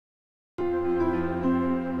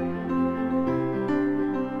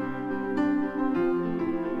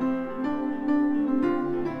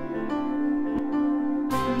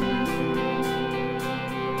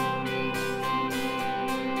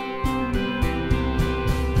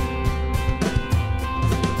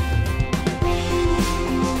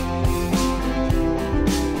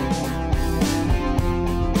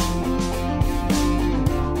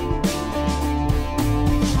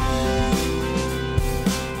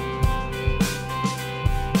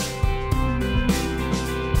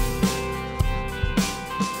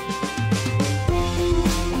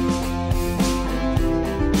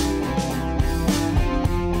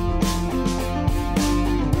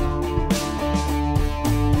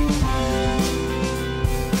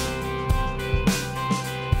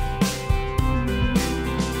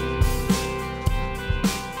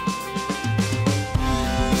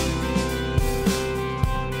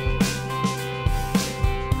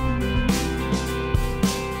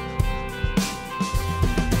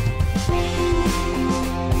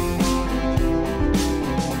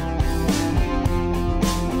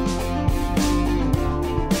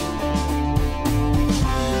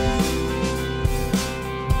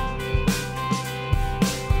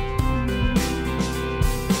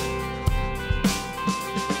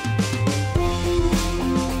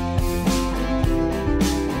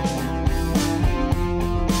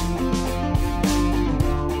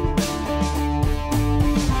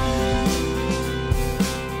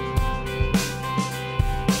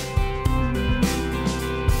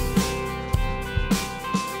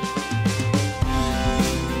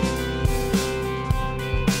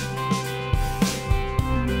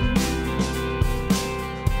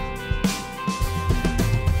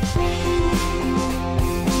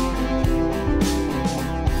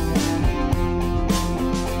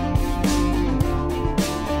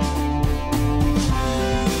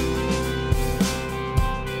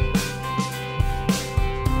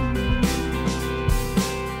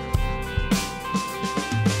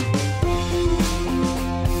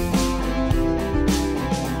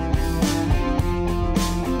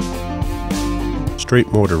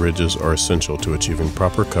Straight mortar ridges are essential to achieving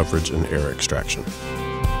proper coverage and air extraction.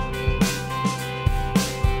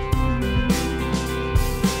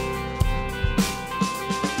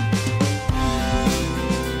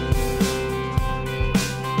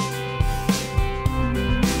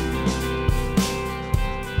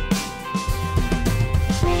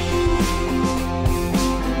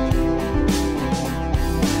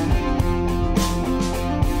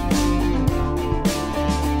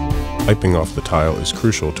 Wiping off the tile is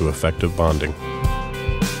crucial to effective bonding.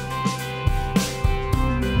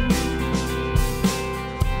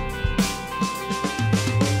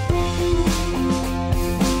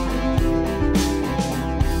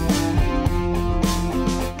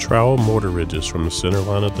 Trowel mortar ridges from the center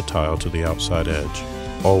line of the tile to the outside edge,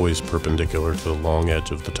 always perpendicular to the long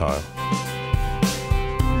edge of the tile.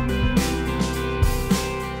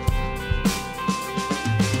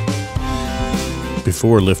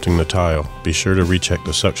 Before lifting the tile, be sure to recheck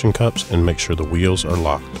the suction cups and make sure the wheels are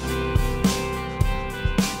locked.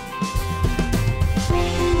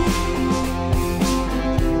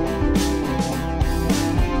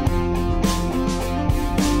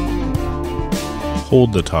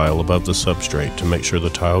 Hold the tile above the substrate to make sure the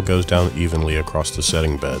tile goes down evenly across the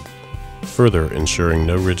setting bed, further ensuring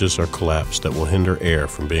no ridges are collapsed that will hinder air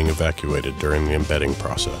from being evacuated during the embedding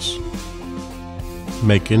process.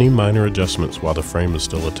 Make any minor adjustments while the frame is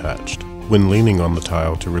still attached. When leaning on the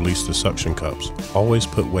tile to release the suction cups, always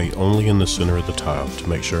put weight only in the center of the tile to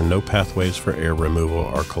make sure no pathways for air removal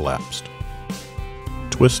are collapsed.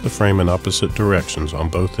 Twist the frame in opposite directions on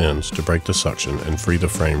both ends to break the suction and free the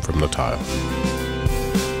frame from the tile.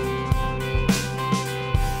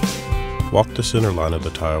 Walk the center line of the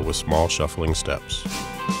tile with small shuffling steps.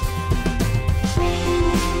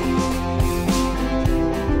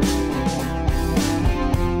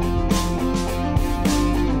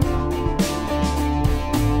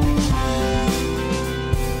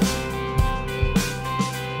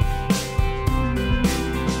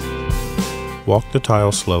 Walk the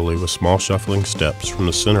tile slowly with small shuffling steps from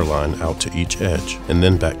the center line out to each edge, and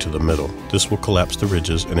then back to the middle. This will collapse the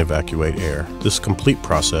ridges and evacuate air. This complete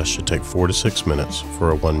process should take 4 to 6 minutes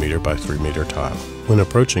for a 1 meter by 3 meter tile. When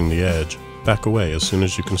approaching the edge, back away as soon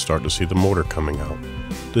as you can start to see the mortar coming out.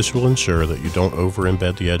 This will ensure that you don't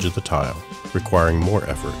over-embed the edge of the tile, requiring more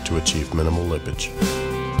effort to achieve minimal lippage.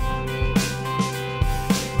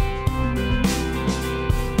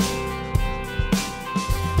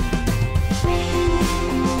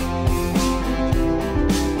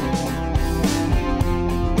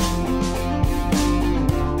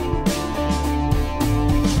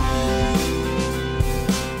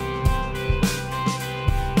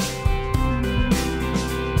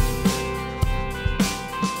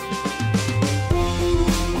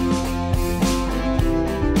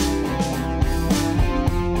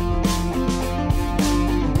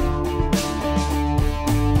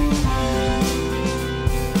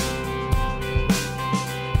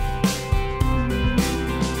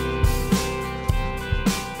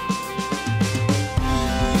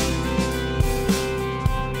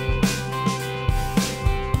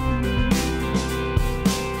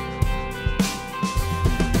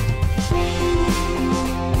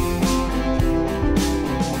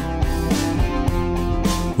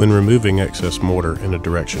 When removing excess mortar in a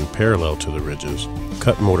direction parallel to the ridges,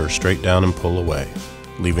 cut mortar straight down and pull away,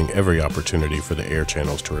 leaving every opportunity for the air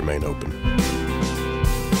channels to remain open.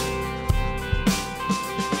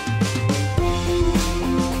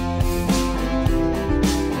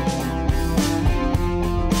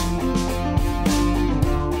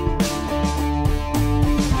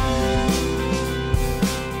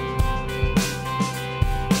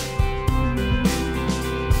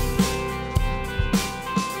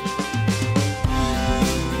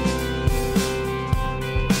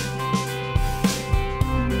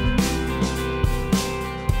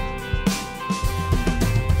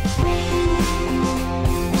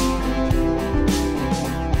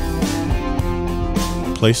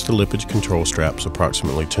 Place the lippage control straps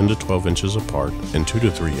approximately 10 to 12 inches apart and 2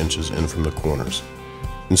 to 3 inches in from the corners.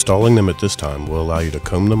 Installing them at this time will allow you to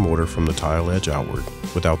comb the mortar from the tile edge outward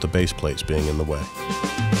without the base plates being in the way.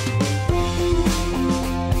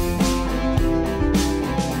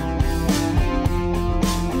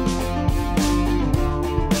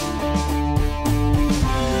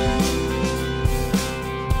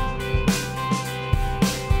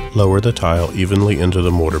 Lower the tile evenly into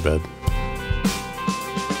the mortar bed.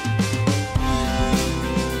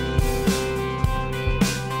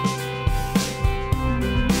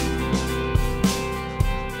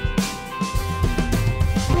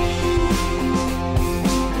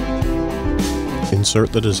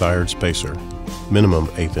 Insert the desired spacer, minimum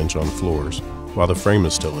 1/8 inch on floors, while the frame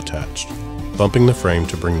is still attached, bumping the frame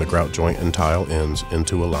to bring the grout joint and tile ends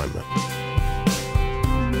into alignment.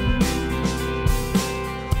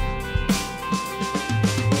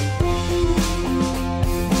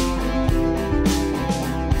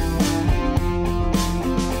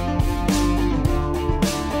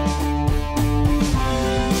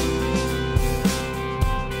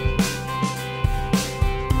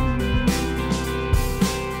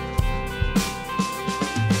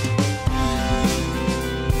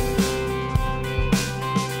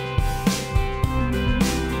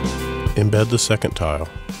 Embed the second tile.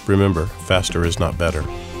 Remember, faster is not better.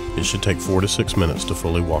 It should take 4 to 6 minutes to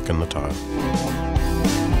fully walk in the tile.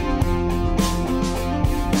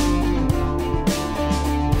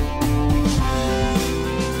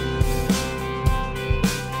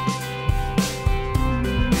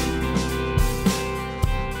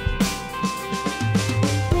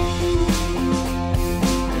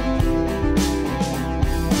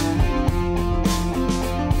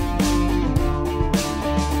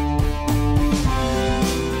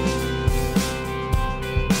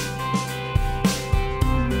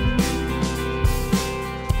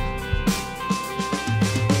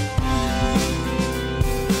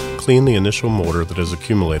 Clean the initial mortar that has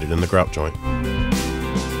accumulated in the grout joint.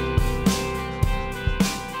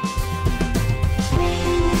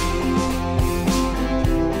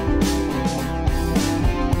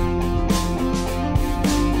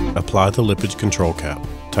 Apply the lippage control cap,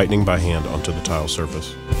 tightening by hand onto the tile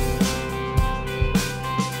surface.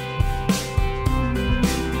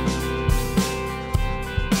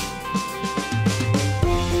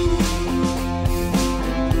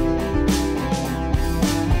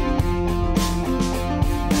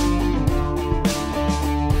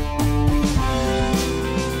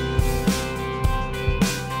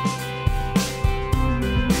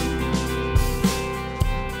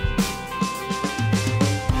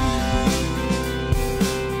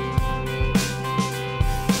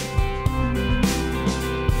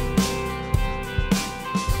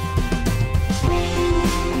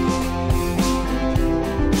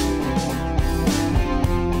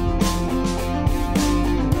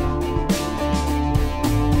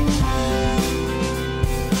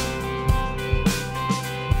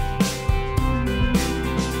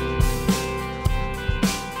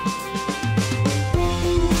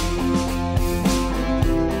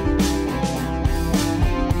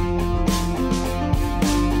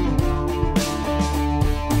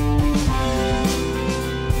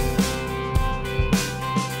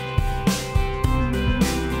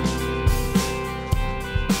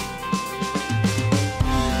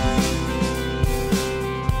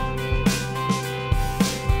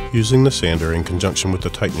 Using the sander in conjunction with the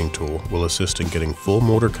tightening tool will assist in getting full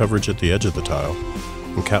mortar coverage at the edge of the tile,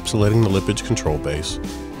 encapsulating the lippage control base,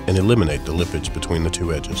 and eliminate the lippage between the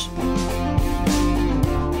two edges.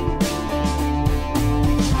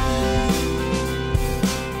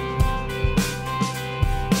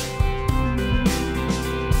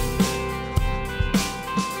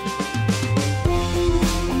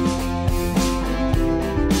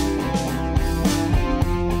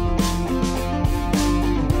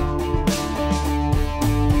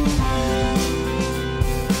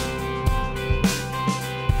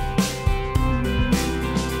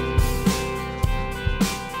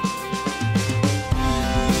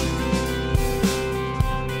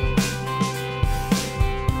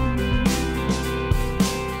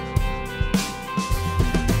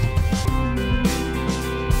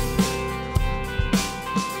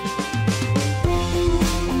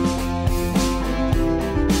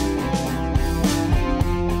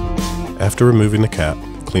 After removing the cap,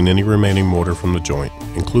 clean any remaining mortar from the joint,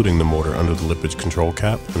 including the mortar under the lippage control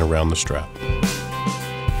cap and around the strap.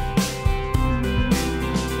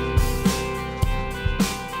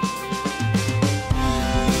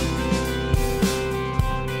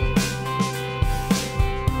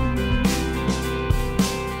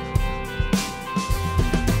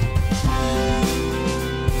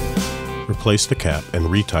 Replace the cap and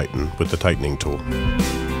retighten with the tightening tool.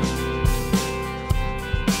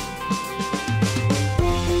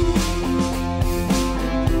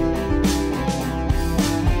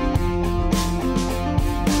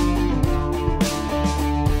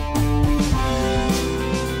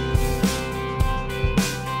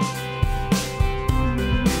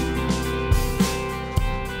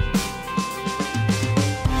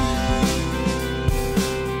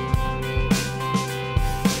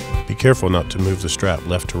 Be careful not to move the strap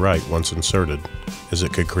left to right once inserted, as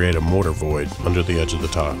it could create a mortar void under the edge of the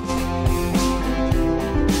tile.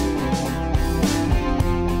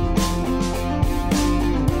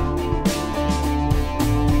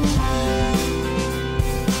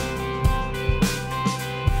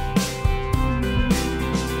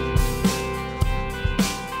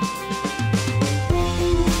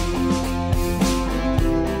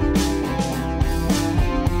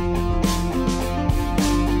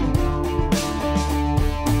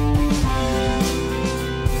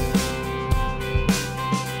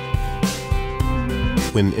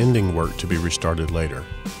 When ending work to be restarted later,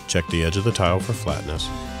 check the edge of the tile for flatness,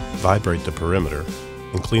 vibrate the perimeter,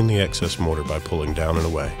 and clean the excess mortar by pulling down and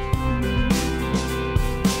away.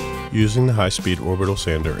 Using the high-speed orbital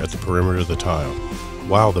sander at the perimeter of the tile,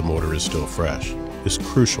 while the mortar is still fresh, is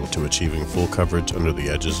crucial to achieving full coverage under the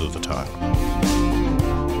edges of the tile.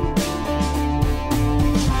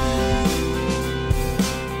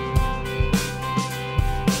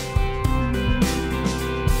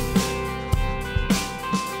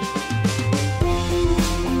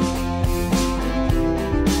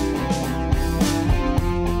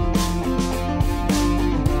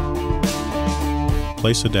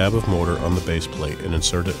 Place a dab of mortar on the base plate and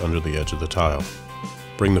insert it under the edge of the tile.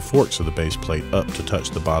 Bring the forks of the base plate up to touch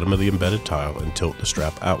the bottom of the embedded tile and tilt the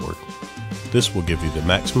strap outward. This will give you the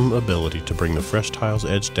maximum ability to bring the fresh tile's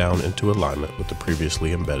edge down into alignment with the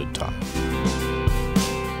previously embedded tile.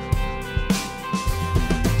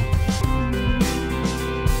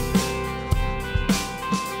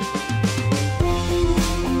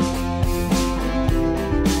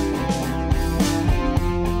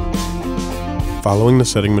 Following the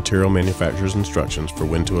setting material manufacturer's instructions for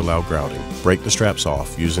when to allow grouting, break the straps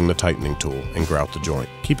off using the tightening tool and grout the joint.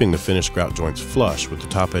 Keeping the finished grout joints flush with the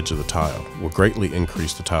top edge of the tile will greatly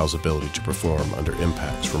increase the tile's ability to perform under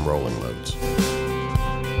impacts from rolling loads.